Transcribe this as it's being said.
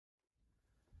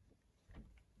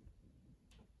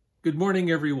Good morning,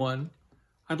 everyone.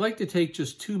 I'd like to take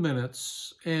just 2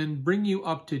 minutes and bring you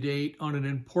up to date on an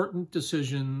important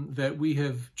decision that we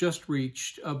have just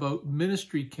reached about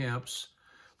ministry camps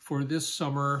for this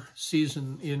summer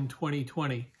season in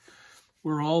 2020.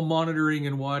 We're all monitoring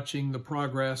and watching the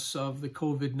progress of the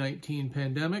COVID-19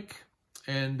 pandemic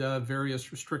and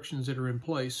various restrictions that are in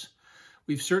place.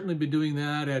 We've certainly been doing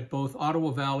that at both Ottawa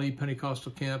Valley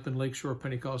Pentecostal Camp and Lakeshore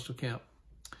Pentecostal Camp.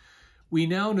 We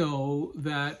now know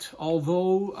that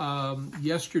although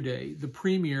yesterday the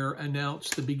Premier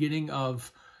announced the beginning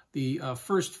of the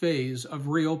first phase of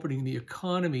reopening the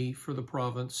economy for the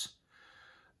province,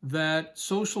 that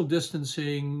social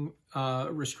distancing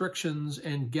restrictions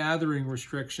and gathering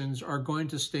restrictions are going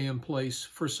to stay in place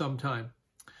for some time.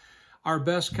 Our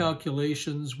best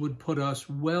calculations would put us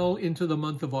well into the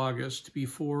month of August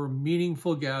before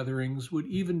meaningful gatherings would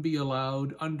even be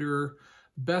allowed under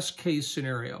best case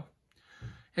scenario.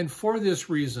 And for this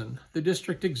reason, the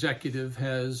district executive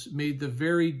has made the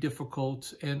very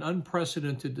difficult and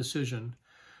unprecedented decision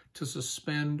to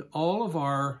suspend all of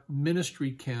our ministry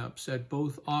camps at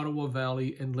both Ottawa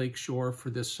Valley and Lakeshore for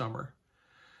this summer.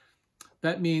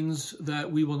 That means that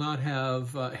we will not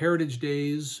have Heritage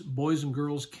Days, Boys and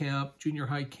Girls Camp, Junior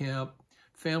High Camp,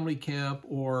 Family Camp,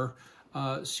 or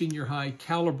Senior High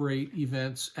Calibrate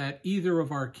events at either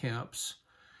of our camps.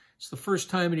 It's the first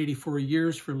time in 84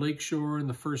 years for Lakeshore and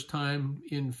the first time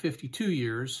in 52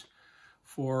 years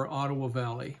for Ottawa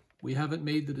Valley. We haven't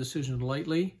made the decision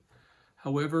lightly.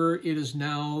 However, it is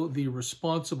now the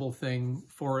responsible thing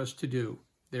for us to do.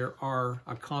 There are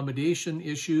accommodation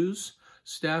issues,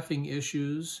 staffing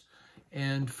issues,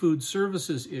 and food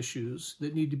services issues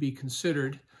that need to be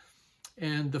considered,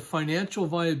 and the financial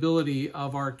viability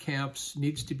of our camps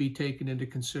needs to be taken into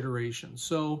consideration.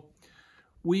 So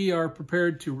we are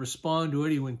prepared to respond to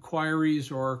any inquiries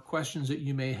or questions that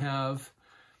you may have,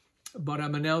 but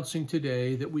I'm announcing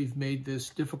today that we've made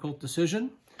this difficult decision.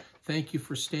 Thank you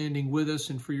for standing with us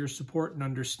and for your support and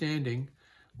understanding.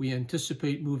 We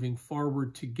anticipate moving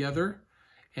forward together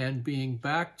and being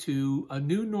back to a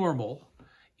new normal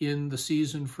in the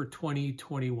season for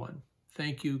 2021.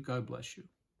 Thank you. God bless you.